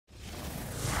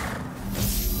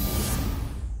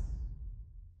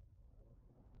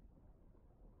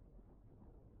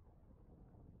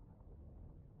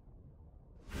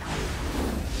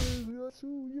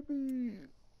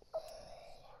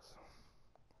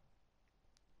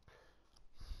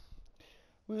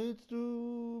Willst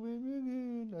du mit mir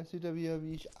gehen? Da sieht er wieder,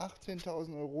 wie ich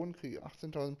 18.000 Euronen kriege.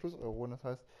 18.000 plus Euronen. Das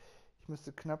heißt, ich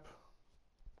müsste kriegen.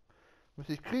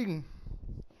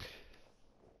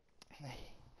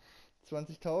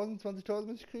 20.000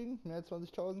 muss ich kriegen. Mehr als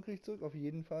 20.000 kriege ich zurück, auf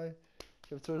jeden Fall.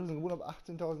 Ich habe 2.000 gewonnen, habe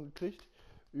 18.000 gekriegt.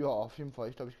 Ja, auf jeden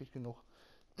Fall. Ich glaube, ich kriege genug.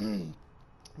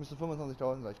 Ich müsste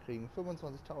 25.000 gleich kriegen.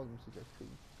 25.000 müsste ich gleich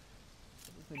kriegen. Das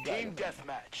ist eine geile Team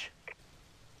Deathmatch.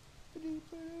 Nein!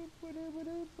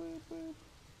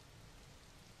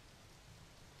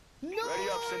 Ready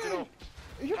up, Sentinel.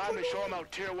 Ich hab Time to show verloren! them how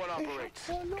Tier 1 Ich hab operates.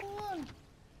 verloren!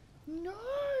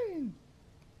 Nein!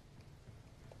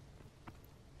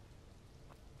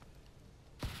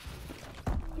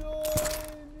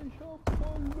 Nein, ich hab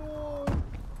verloren!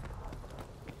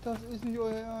 Das ist nicht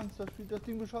euer Ernst, das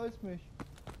Ding bescheißt mich.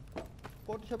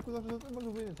 Gott, ich hab gesagt, du sollst immer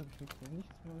gewinnen. Jetzt hab ich nichts mehr,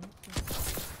 nichts mehr.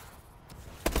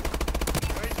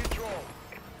 Ready to draw.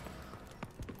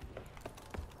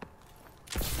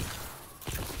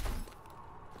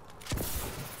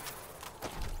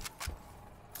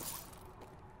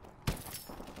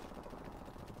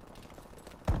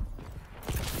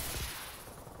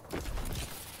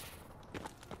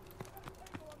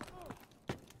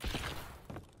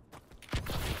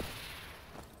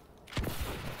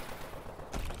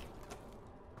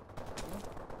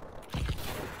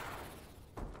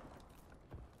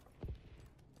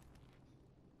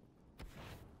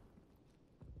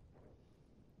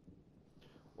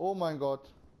 Oh mein Gott.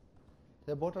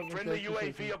 Der Bot hat mich Friendly gleich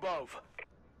UAV geschossen. above.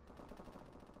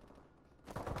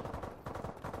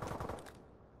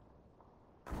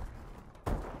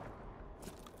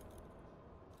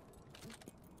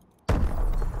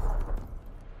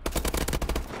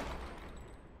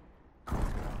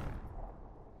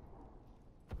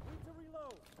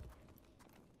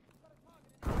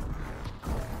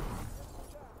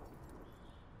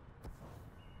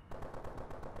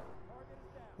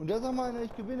 Und der sagt mal einer,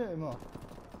 ich gewinne immer.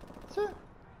 Tja.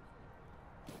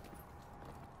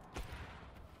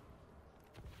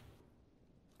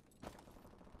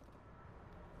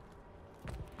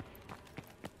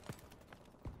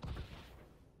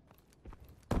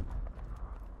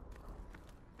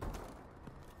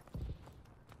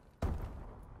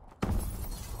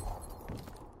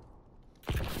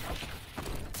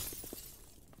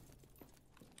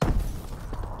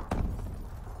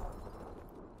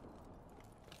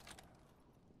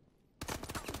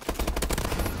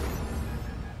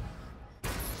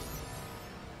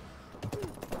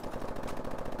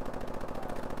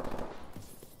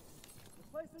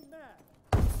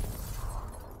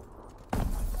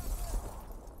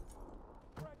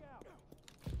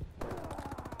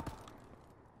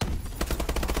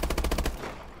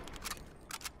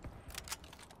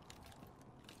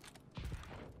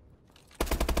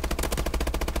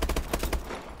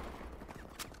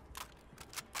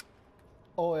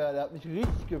 Oh ja, der hat mich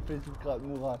richtig gefistet gerade,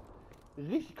 Murat.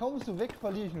 Richtig, kaum bist du weg,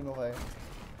 verliere ich nur noch, ey.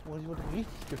 Oh, ich wurde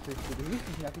richtig gefistet,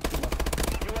 richtig nackig gemacht.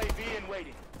 UAV in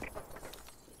waiting.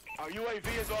 Our UAV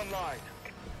is online.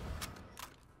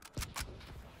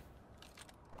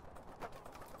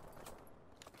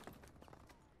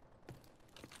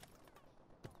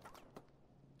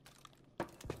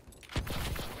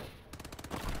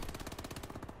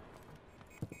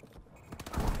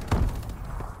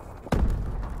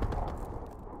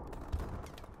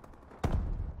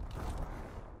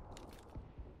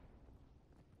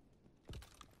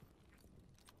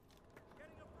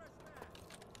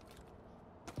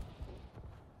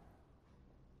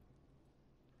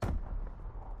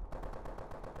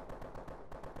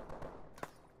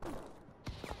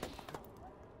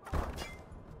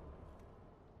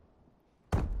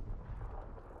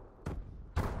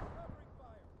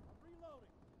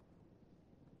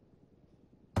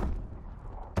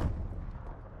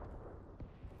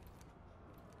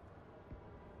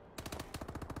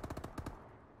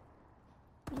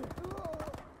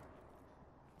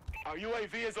 Our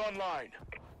UAV is online.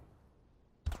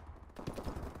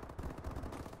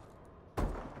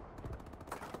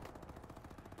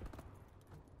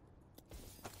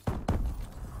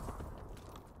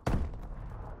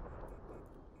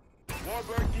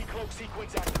 Warbird decloak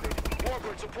sequence activated.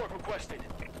 Warbird support requested.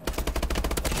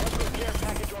 Warbird care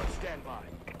package on standby.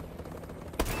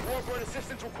 Warbird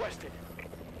assistance requested.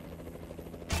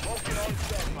 Vulcan on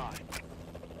standby.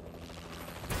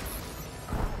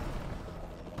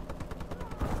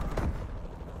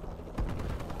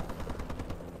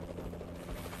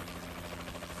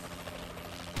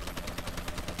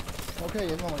 Okay,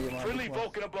 jetzt machen wir hier mal. Friendly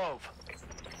Vulcan above.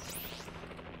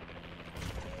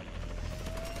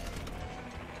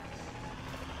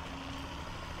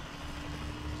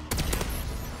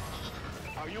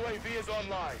 UAV is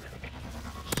online.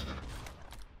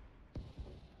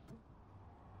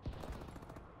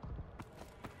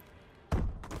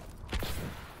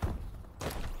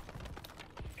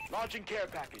 Launching care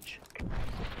package.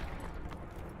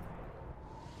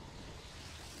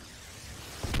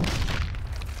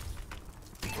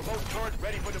 Remote turret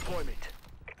ready for deployment.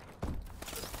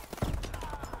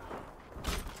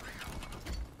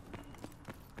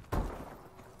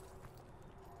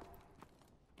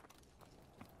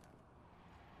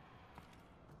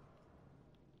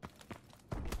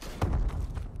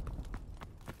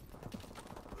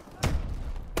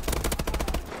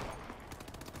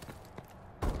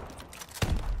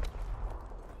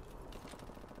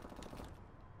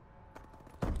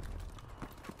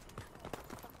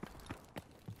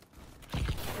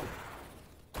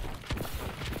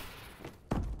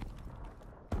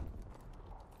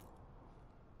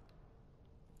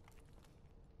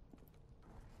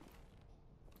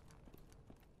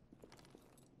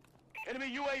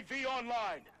 Enemy UAV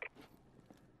online.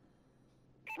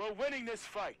 We're winning this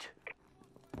fight.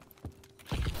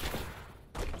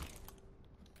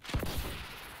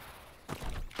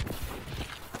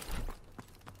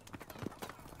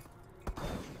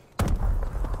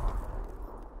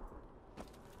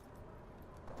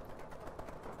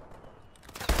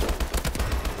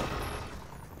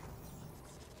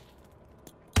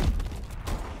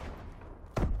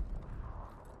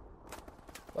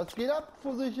 Was geht ab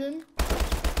vor sich hin?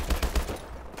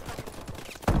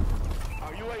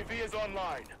 Our UAV is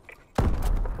online.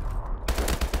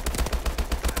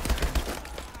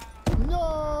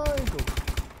 Nein! So.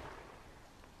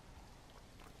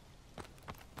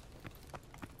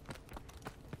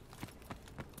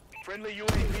 Friendly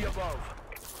UAV above.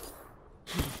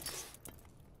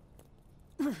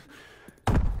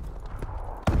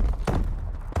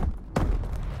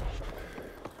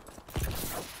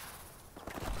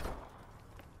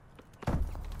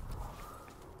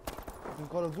 Wir sind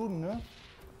gerade am Suchen, ne?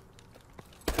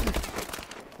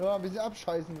 Ja, wir sind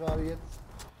abscheißen gerade jetzt.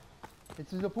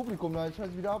 Jetzt ist wieder Publikum da, ich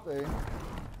scheiße wieder ab, ey.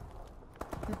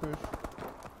 Typisch.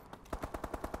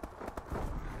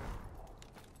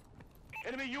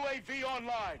 Enemy UAV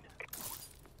online.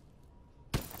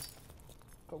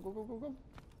 Komm, komm, komm, komm, komm.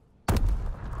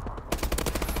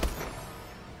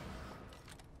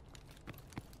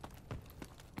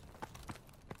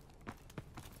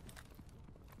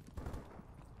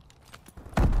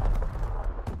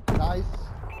 Nice.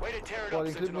 Way to tear it Boah, up,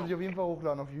 den Clip muss Sentinel. ich auf jeden Fall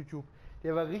hochladen auf YouTube.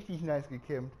 Der war richtig nice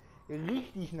gecampt.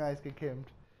 Richtig nice gecampt.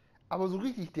 Aber so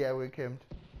richtig derbe gecampt.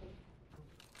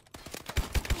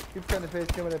 Gibt keine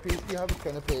Facecam, bei der PS4 habe ich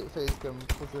keine Facecam.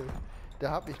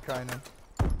 Da habe ich keine.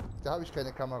 Da habe ich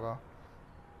keine Kamera.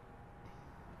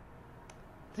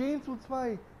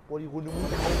 10:2. Boah, die Runde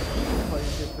muss ich auf jeden Fall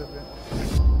jetzt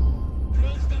treffen.